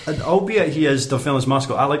 Albeit he is Dunfermline's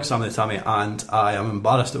mascot, I like Sammy the Tammy, and I am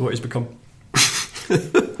embarrassed at what he's become.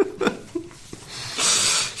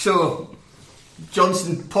 So,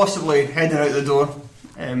 Johnson possibly heading out the door.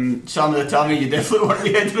 Sammy the Tammy, you definitely want to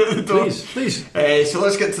be heading out the door. Please. So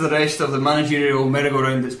let's get to the rest of the managerial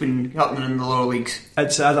merry-go-round that's been happening in the lower leagues. I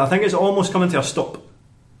think it's almost coming to a stop.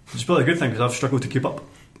 It's probably a good thing because I've struggled to keep up.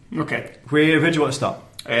 Okay. Where do you want to start?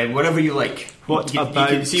 Wherever you like. You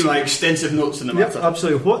can see my extensive notes in the matter. Yep,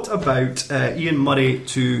 absolutely. What about Ian Murray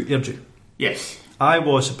to Airdrie? Yes. I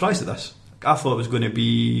was surprised at this. I thought it was going to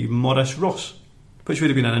be Maurice Ross, which would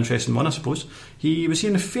have been an interesting one, I suppose. Was he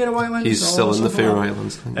in the Faroe Islands? He's still in the Faroe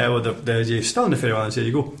Islands. He's still in the Faroe Islands, there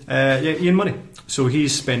you go. Ian Murray. So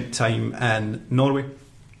he's spent time in Norway.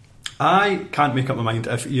 I can't make up my mind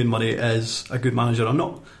if Ian Murray is a good manager or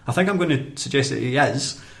not. I think I'm going to suggest that he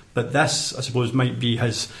is, but this, I suppose, might be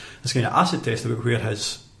his kind of acid test about where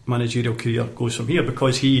his managerial career goes from here,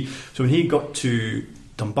 because when he got to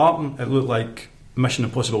Dumbarton, it looked like mission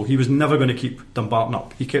impossible. He was never going to keep Dumbarton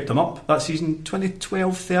up. He kept them up that season,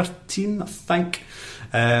 2012-13, I think.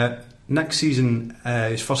 Next season,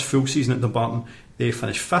 his first full season at Dumbarton, they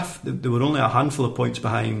finished 5th. They were only a handful of points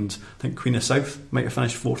behind, I think Queen of South might have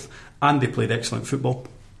finished 4th, and they played excellent football.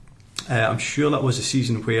 I'm sure that was a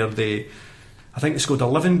season where they scored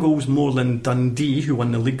 11 goals more than Dundee, who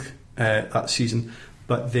won the league that season,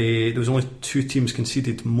 but there was only 2 teams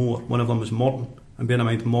conceded more. One of them was Morton, and bear in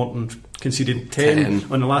mind Morton conceded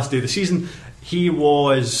 10 on the last day of the season. He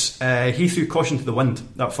threw caution to the wind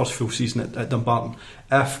that first full season at Dumbarton.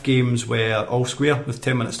 If games were all square with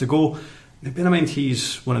 10 minutes to go, bear in mind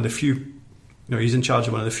he's one of the few, he's in charge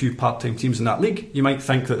of one of the few part-time teams in that league. You might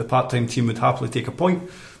think that the part-time team would happily take a point.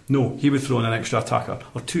 No, he would throw in an extra attacker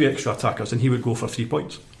or 2 extra attackers, and he would go for 3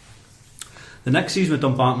 points. The next season with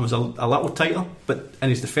Dumbarton was a little tighter, but in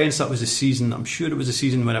his defence, that was the season, I'm sure it was the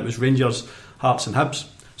season when it was Rangers, Hearts and Hibs,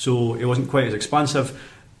 so it wasn't quite as expansive.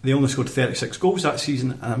 They only scored 36 goals that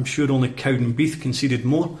season, and I'm sure only Cowdenbeath conceded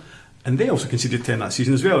more, and they also conceded 10 that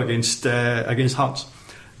season as well against Hearts.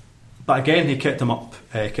 But again, he kept them up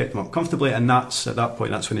comfortably, and at that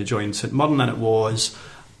point that's when he joined St Mirren, and it was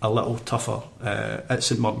a little tougher at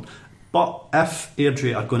St Mirren. But if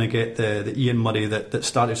Airdrie are going to get the Ian Murray that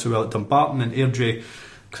started so well at Dumbarton, and Airdrie,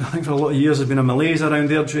 because I think for a lot of years there's been a malaise around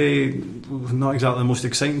Airdrie, not exactly the most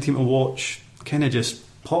exciting team to watch, kind of just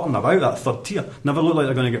potting about that third tier, never look like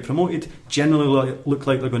they're going to get promoted, generally look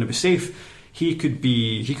like they're going to be safe. He could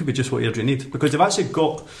be just what Airdrie need, because they've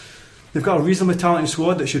got a reasonably talented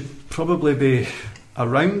squad that should probably be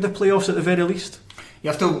around the playoffs at the very least. You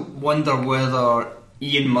have to wonder whether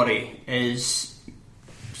Ian Murray is...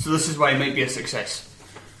 So this is why he might be a success.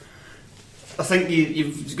 I think you're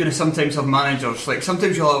going to sometimes have managers, like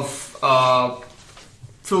sometimes you'll have a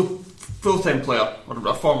full-time player, or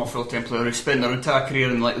a former full-time player who spent their entire career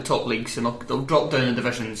in like the top leagues, and they'll drop down in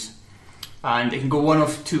divisions, and it can go one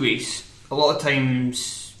of 2 ways. A lot of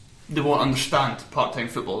times they won't understand part-time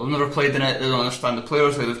football. They've never played in it, they don't understand the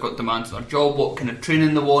players, how they've got demands on their job, what kind of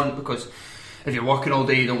training they want, because if you're working all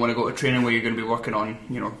day, you don't want to go to training where you're going to be working on,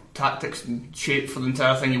 tactics and shape for the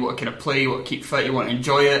entire thing. You want to kind of play, you want to keep fit, you want to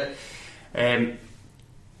enjoy it.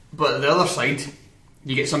 But at the other side,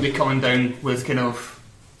 you get somebody coming down with kind of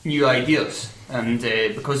new ideas, and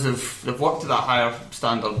because they've worked at that higher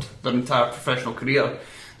standard their entire professional career,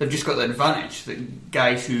 they've just got the advantage that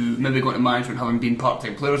guys who maybe go into management having been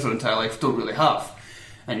part-time players their entire life don't really have.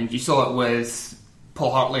 And you saw it with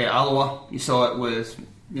Paul Hartley at Alloa, you saw it with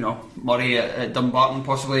Murray at Dumbarton,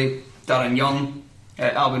 possibly Darren Young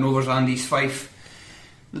at Albion Rovers, Andy's Fife.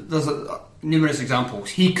 There's numerous examples.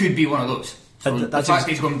 He could be one of those. So the fact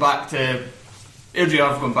he's going back to... Airdrie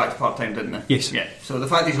have gone back to part-time, didn't they? Yes. Yeah. So the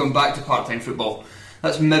fact he's gone back to part-time football,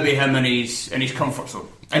 that's maybe him in his comfort zone.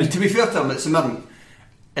 And to be fair to him, at St Mirren,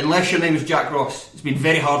 unless your name is Jack Ross, it's been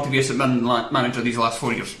very hard to be a St Mirren manager these last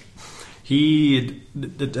 4 years.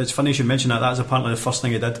 It's funny you should mention that. That's apparently the first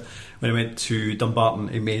thing he did when he went to Dumbarton.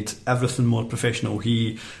 He made everything more professional.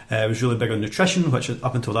 He was really big on nutrition, which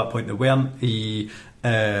up until that point they weren't. He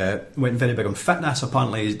went very big on fitness.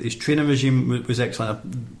 Apparently his training regime was excellent.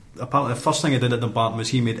 Apparently the first thing he did at Dumbarton was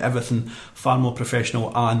he made everything far more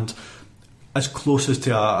professional and as close as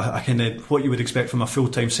to a kind of what you would expect from a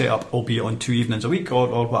full-time setup, albeit on 2 evenings a week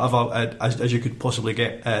or whatever, as you could possibly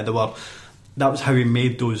get. That was how he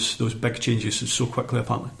made those big changes so quickly,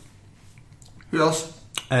 apparently. Who else?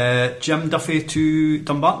 Jim Duffy to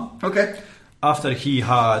Dumbarton. Okay. After he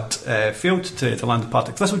had failed to land the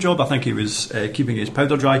Partick Thistle job, I think he was keeping his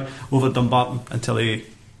powder dry over Dumbarton until he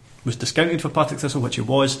was discounted for Partick Thistle, which he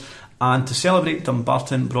was. And to celebrate,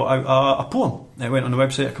 Dumbarton brought out a poem. It went on the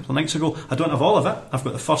website a couple of nights ago. I don't have all of it. I've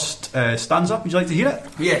got the first stanza. Would you like to hear it?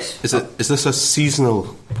 Yes. Is this a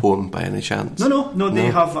seasonal poem by any chance? No. They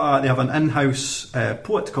have an in-house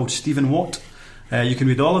poet called Stephen Watt. You can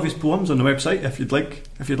read all of his poems on the website if you'd like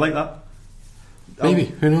that. Maybe,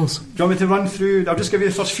 who knows? Do you want me to run through? I'll just give you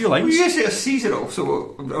the first few lines. Well, you say it's seasonal,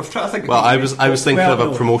 so I was trying to think. Well, I was thinking of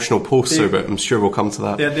a promotional poster, but I'm sure we'll come to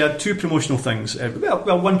that. They had two promotional things.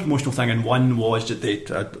 One promotional thing, and one was that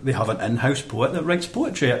they have an in-house poet that writes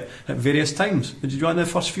poetry at various times. Would you want the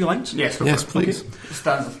first few lines? Yes, please. Okay.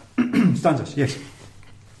 Stanzas. Stanzas, yes.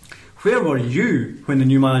 Where were you when the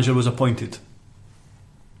new manager was appointed?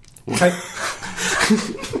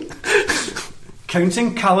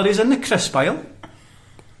 Counting calories in the crisp aisle.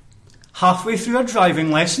 Halfway through a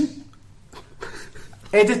driving lesson.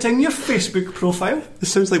 Editing your Facebook profile.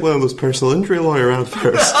 This sounds like one of those personal injury lawyer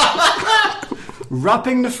adverts.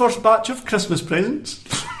 Wrapping the first batch of Christmas presents.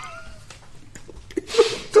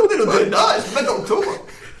 Don't they not do that? It's mid-October.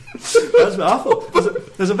 That's what I thought.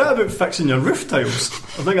 There's a bit about fixing your roof tiles.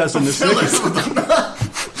 I think that's in the second.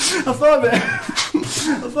 I thought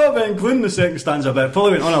about including the second stanza, but it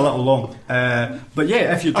probably went on a little long. But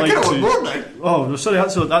yeah, if you'd like to. More now. Oh, sorry,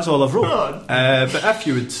 that's all I've wrote. But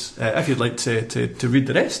if you'd like to read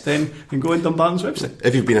the rest, then you can go on Dumbarton's website.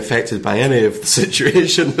 If you've been affected by any of the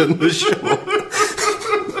situation in the show.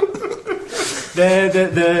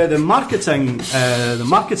 The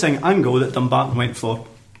marketing angle that Dumbarton went for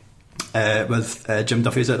with Jim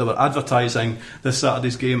Duffy is that they were advertising this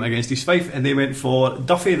Saturday's game against East Fife, and they went for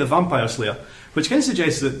Duffy the Vampire Slayer, which kind of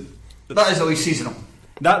suggests that is at least seasonal.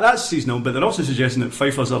 That's seasonal, but they're also suggesting that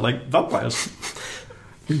Fifers are like vampires.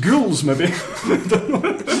 Ghouls, maybe.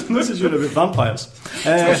 This is about vampires.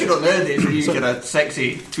 Especially not nowadays when you get a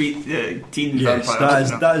sexy teen vampire.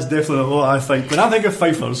 Yes, that is definitely what I think. When I think of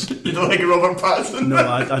Fifers, you don't think of Robert Pattinson? No,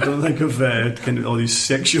 I don't think of kind of all these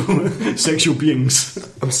sexual beings.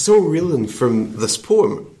 I'm still reeling from this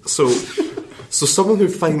poem. So someone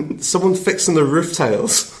fixing the roof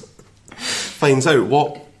tiles finds out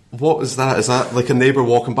what is that? Is that like a neighbour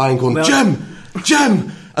walking by and going,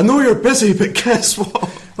 Jim, I know you're busy, but guess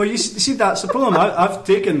what? Well, you see, that's the problem. I've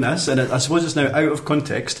taken this, and I suppose it's now out of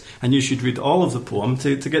context, and you should read all of the poem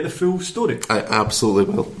to get the full story. I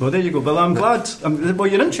absolutely will. Well, there you go. Well, I'm glad. Well,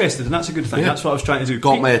 you're interested, and that's a good thing. Yeah. That's what I was trying to do.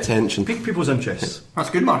 Got my attention. Pique people's interest. That's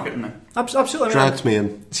good marketing, then. Absolutely. Dragged me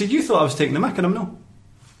in. See, you thought I was taking the mick, and I'm not.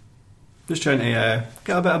 Just trying to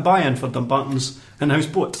get a bit of buy-in for Dumbarton's in-house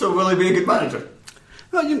poet. So will he be a good manager?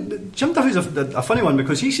 Well, Jim Duffy's a funny one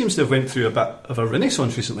because he seems to have went through a bit of a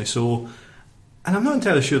renaissance recently, and I'm not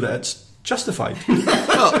entirely sure that it's justified.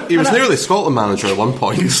 Well, he was nearly Scotland manager at one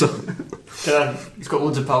point, so... He's got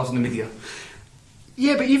loads of pals in the media.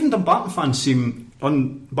 Yeah, but even Dumbarton fans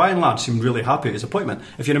by and large, seem really happy at his appointment.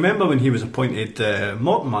 If you remember when he was appointed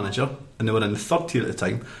Morton manager, and they were in the third tier at the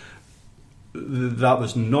time, that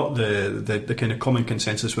was not the kind of common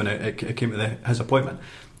consensus when it came to his appointment.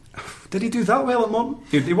 Did he do that well at Morton?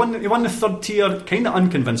 He won the third tier kind of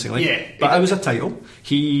unconvincingly. Yeah, but it was a title.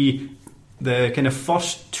 The kind of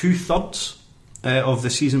first 2/3 of the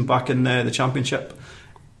season back in the Championship,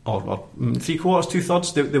 or 3/4,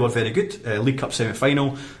 2/3, they were very good. League Cup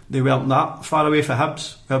semi-final, they weren't that far away for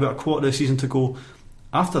Hibs. We had about a quarter of the season to go.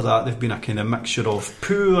 After that, they've been a kind of mixture of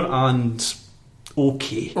poor and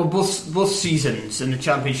okay. Well, both seasons in the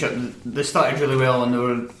Championship, they started really well, and they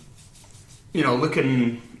were,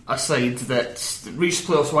 looking a side that reached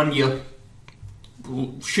playoffs one year,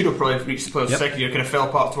 should have probably reached the playoffs second year, kind of fell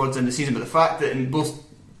apart towards the end of the season. But the fact that in both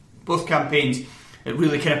both campaigns, it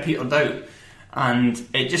really kind of petered out, and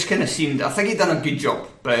it just kind of seemed. I think he'd done a good job,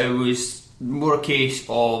 but it was more a case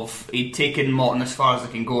of he'd taken Morton as far as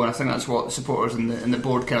they can go, and I think that's what the supporters and the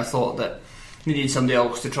board kind of thought, that they needed somebody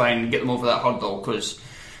else to try and get them over that hurdle, because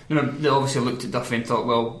they obviously looked at Duffy and thought,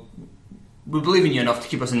 well, we believe in you enough to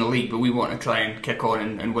keep us in the league, but we want to try and kick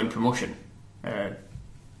on and win promotion. I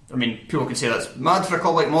mean, people can say that's mad for a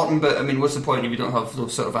club like Morton, but I mean, what's the point if you don't have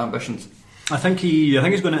those sort of ambitions? I think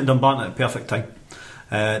he's going into Dumbarton at the perfect time.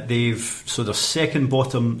 They're second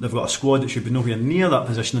bottom. They've got a squad that should be nowhere near that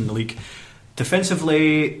position in the league.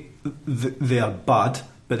 Defensively, they are bad,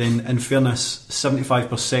 but then in fairness,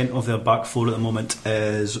 75% of their back four at the moment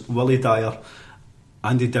is Willie Dyer,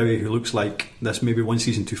 Andy Dowie, who looks like this maybe one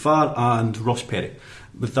season too far, and Ross Perry.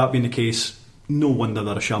 With that being the case, no wonder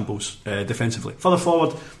they're a shambles defensively. Further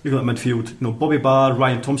forward, you've got midfield. Bobby Barr,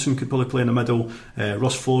 Ryan Thompson could probably play in the middle.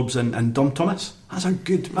 Ross Forbes and Dom Thomas. That's a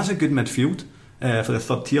good midfield for the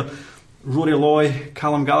third tier. Rory Loy,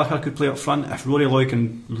 Callum Gallagher could play up front. If Rory Loy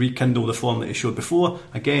can rekindle the form that he showed before,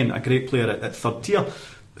 again, a great player at third tier.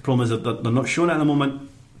 The problem is that they're not showing it at the moment,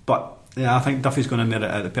 but yeah, I think Duffy's going in there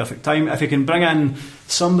at the perfect time. If he can bring in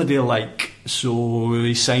somebody like, so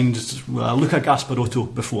he signed Luca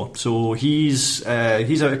Gasparotto before, so he's out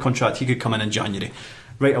of contract. He could come in January.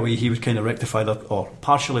 Right away, he would kind of rectify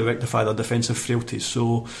partially rectify their defensive frailties.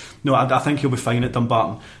 So no, I think he'll be fine at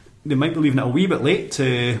Dumbarton. They might be leaving it a wee bit late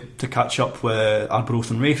to catch up with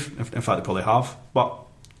Arbroath and Raith. In fact, they probably have, but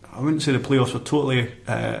I wouldn't say the playoffs were totally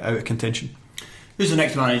out of contention. Who's the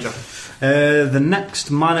next manager? The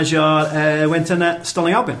next manager went in at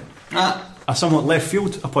Stirling Albion. A somewhat left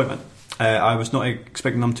field appointment. I was not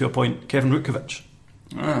expecting them to appoint Kevin Rutkiewicz.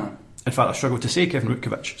 In fact, I struggled to say Kevin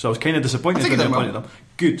Rutkiewicz, so I was kind of disappointed when they appointed them.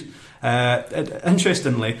 Good.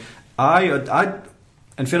 Interestingly,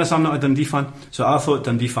 in fairness, I'm not a Dundee fan, so I thought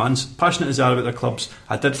Dundee fans, passionate as they are about their clubs,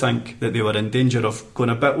 I did think that they were in danger of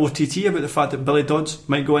going a bit OTT about the fact that Billy Dodds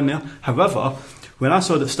might go in there. However, when I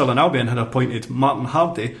saw that Stirling Albion had appointed Martin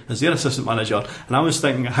Hardy as their assistant manager, and I was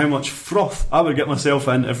thinking how much froth I would get myself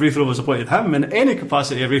in if Raith Rovers appointed him in any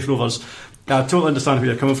capacity at Raith Rovers. I totally understand where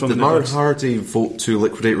you're coming from. Did Martin Hardy vote to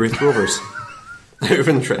liquidate Raith Rovers? Out of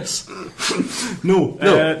interest? No.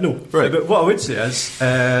 Right. But what I would say is,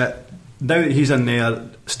 now that he's in there,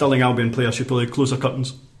 Stirling Albion players should probably close their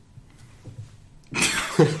curtains.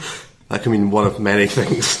 That can mean one of many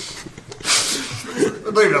things.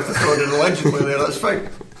 I don't even have to throw it in allegedly there, that's fine.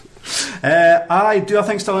 I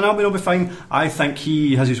think Stirling Albion will be fine. I think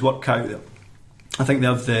he has his work cut out there. I think they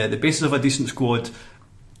have the basis of a decent squad,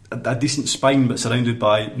 a decent spine, but surrounded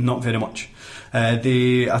by not very much.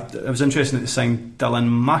 It was interesting that they signed Dylan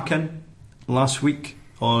Mackin last week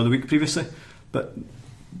or the week previously, but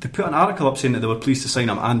they put an article up saying that they were pleased to sign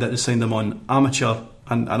him and that they signed him on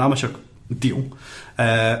an amateur deal.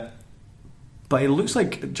 But it looks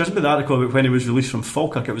like, judging by the article about when he was released from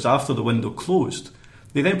Falkirk, it was after the window closed.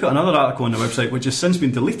 They then put another article on the website which has since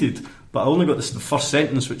been deleted, but I only got the first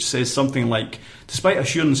sentence, which says something like, despite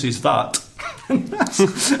assurances that, and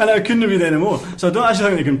I couldn't read any more. So I don't actually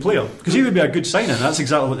think they can play him, because he would be a good signing. That's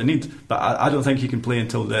exactly what they need, but I don't think he can play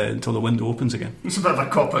until the window opens again. It's a bit of a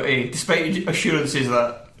cop-out, despite assurances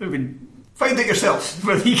that, I mean, find out yourself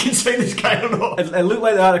whether you can sign this guy or not. It looked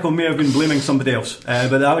like the article may have been blaming somebody else,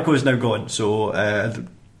 but the article is now gone, so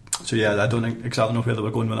yeah, I don't exactly know where they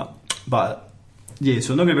were going with that, but yeah,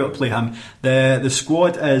 so I'm not going to be able to play him. The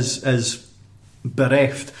squad is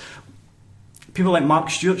bereft. People like Mark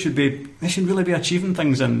Stewart should really be achieving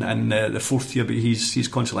things in the fourth year, but he's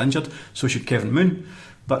constantly injured. So should Kevin Moon.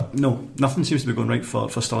 But no, nothing seems to be going right for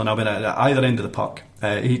Stirling Albion at either end of the park.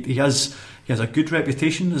 He has a good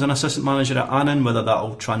reputation as an assistant manager at Annan. Whether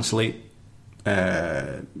that'll translate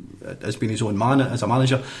as being his own man as a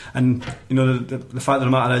manager, and you know the fact of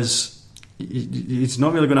the matter is, he's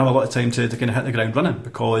not really going to have a lot of time to kind of hit the ground running,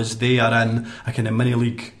 because they are in a kind of mini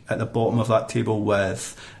league at the bottom of that table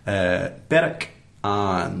with Berwick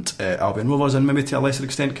and Albion Rovers, and maybe to a lesser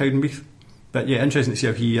extent Cowdenbeath. But yeah, interesting to see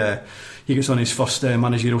how he gets on his first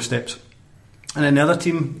managerial steps. And then the other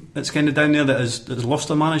team that's kind of down there that has lost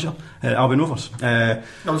their manager, Albion Rovers.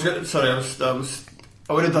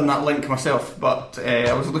 I would have done that link myself, but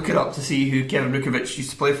I was looking up to see who Kevin Rutkiewicz used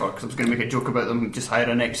to play for, because I was going to make a joke about them just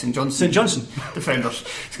hiring ex St Johnstone defenders.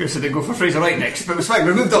 I was going to say they'd go for Fraser Wright next, but it was fine,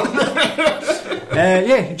 we moved on.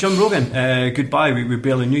 Yeah, John Brogan, goodbye, we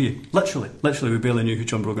barely knew you. Literally we barely knew who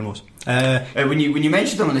John Brogan was. When you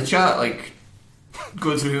mentioned him in the chat, like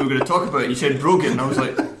going through who we were going to talk about, and you said Brogan, I was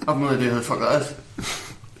like, I've no idea who the fuck that is.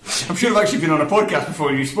 I'm sure I've actually been on a podcast before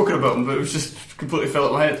and you've spoken about him, but it was just completely fell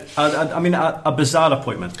out my head. I mean, a bizarre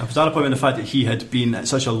appointment. A bizarre appointment, the fact that he had been at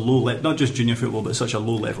such a low level, not just junior football, but at such a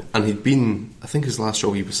low level. And he'd been, I think his last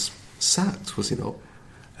job, he was sacked, was he not?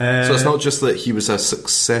 So it's not just that he was a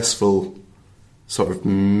successful sort of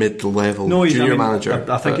mid-level junior manager.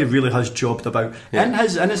 I think he really has jobbed about. Yeah.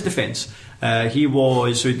 In his defence,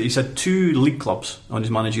 he's had 2 league clubs on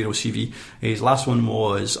his managerial CV. His last one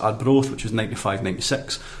was Arbroath, which was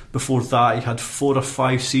 95-96. Before that, he had 4 or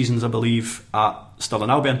 5 seasons, I believe, at Stirling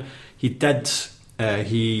Albion. He did.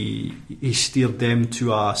 He steered them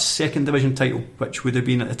to a second division title, which would have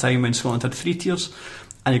been at the time when Scotland had 3 tiers,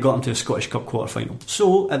 and he got them to a Scottish Cup quarter-final.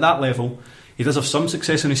 So at that level, he does have some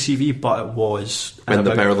success on his CV, but it was when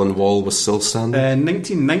the Berlin Wall was still standing.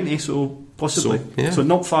 1990, so possibly. So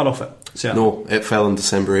not far off it. Certainly. No, it fell in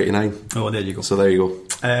December '89. Oh, there you go. So there you go.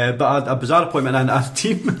 But a bizarre appointment and a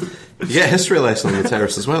team. You get a history lesson on the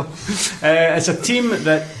terrace as well. It's a team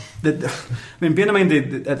that I mean, bear in mind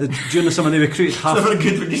during the summer they recruited half. It's never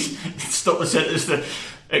good when you stop the sentence to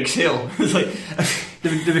exhale. It's like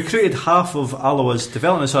they recruited half of Alloa's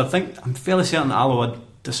development. So I'm fairly certain that Alloa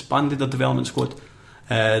disbanded their development squad.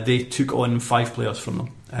 They took on 5 players from them.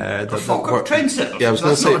 Trendsetter. Yeah, I was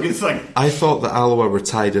going to say. Not a good thing. I thought that Alloa were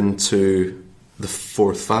tied into the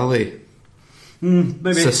Forth Valley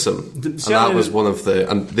system, and that was one of the.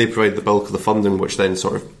 And they provide the bulk of the funding, which then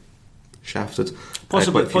sort of shafted.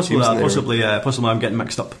 Possibly, I'm getting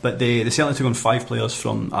mixed up. But they certainly took on 5 players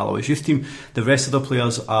from Alloa's youth team. The rest of the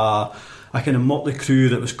players are a kind of motley crew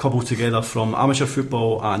that was cobbled together from amateur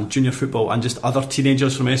football and junior football and just other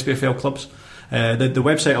teenagers from SPFL clubs. The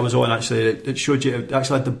website I was on, actually, it showed you, it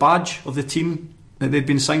actually had the badge of the team that they'd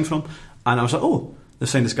been signed from, and I was like, oh, they've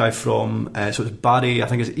signed this guy from, so it's Barry, I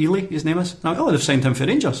think it's Ely, his name is. And I went, oh, they've signed him for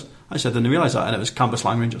Rangers. Actually, I didn't realise that, and it was Campus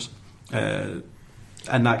Lang Rangers. And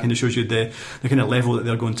that kind of shows you the kind of level that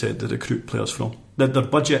they're going to recruit players from. Their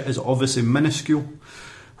budget is obviously minuscule.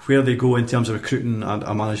 Where they go in terms of recruiting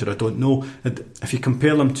a manager, I don't know. If you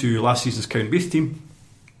compare them to last season's Cowdenbeath team,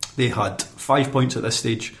 they had 5 points at this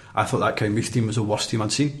stage. I thought that Cowdenbeath team was the worst team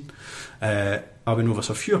I'd seen. Albion Rovers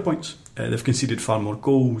have fewer points. They've conceded far more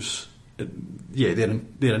goals. They're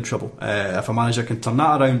in trouble. If a manager can turn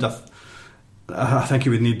that around, I think he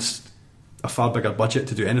would need a far bigger budget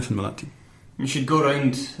to do anything with that team. You should go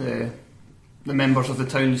around the members of the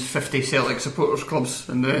town's 50 Celtic supporters clubs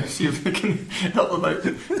and see if they can help them out.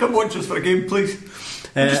 Come watch us for a game, please.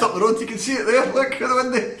 Just up the road, you can see it there. Look at the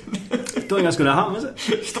window. Don't think that's going to happen, is it?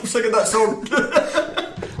 Stop singing that song.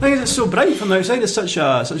 I think it's so bright from the outside. It's such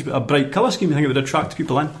a bright colour scheme. You think it would attract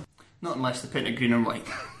people in? Not unless they paint it green and white.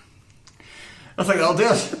 I think that'll do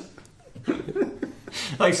us.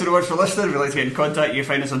 Thanks so much for listening. If you'd like to get in contact, you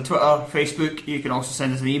can find us on Twitter, Facebook. You can also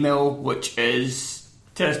send us an email, which is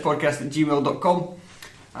terracepodcast@gmail.com,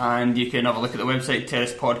 and you can have a look at the website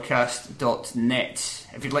terracepodcast.net.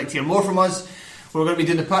 If you'd like to hear more from us, we're going to be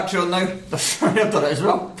doing the Patreon now. I've done it as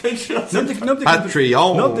well. Patreon.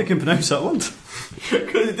 Nobody can pronounce that word.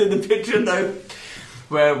 We're going to do the Patreon now,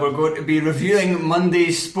 where we're going to be reviewing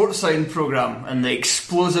Monday's Sports Sound programme and the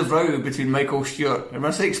explosive row between Michael Stewart. And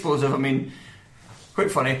when I say explosive, I mean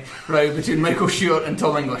quite funny row between Michael Stewart and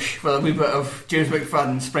Tom English, with a wee bit of James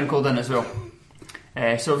McFadden sprinkled in as well.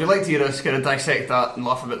 So if you'd like to hear us kind of dissect that and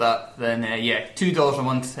laugh about that, then $2 a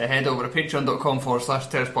month, head over to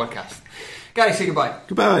patreon.com/Terrace Podcast. Gary, say goodbye.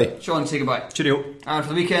 Goodbye. Sean, say goodbye. Cheerio. And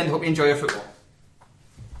for the weekend, hope you enjoy your football.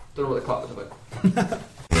 Don't know what the clap was about.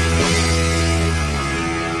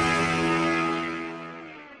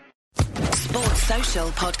 Sports Social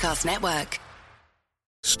Podcast Network.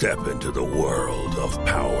 Step into the world of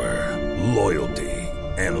power, loyalty,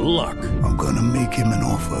 and luck. I'm gonna make him an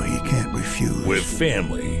offer he can't refuse. With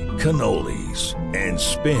family, cannolis, and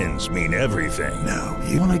spins mean everything. Now,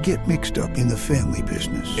 you wanna get mixed up in the family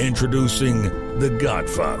business. Introducing The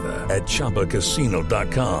Godfather at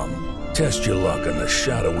ChumbaCasino.com. Test your luck in the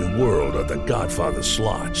shadowy world of The Godfather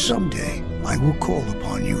slot. Someday, I will call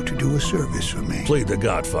upon you to do a service for me. Play The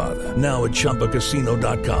Godfather, now at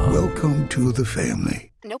ChumbaCasino.com. Welcome to the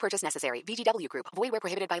family. No purchase necessary. VGW Group. Void where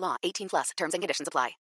prohibited by law. 18+. Terms and conditions apply.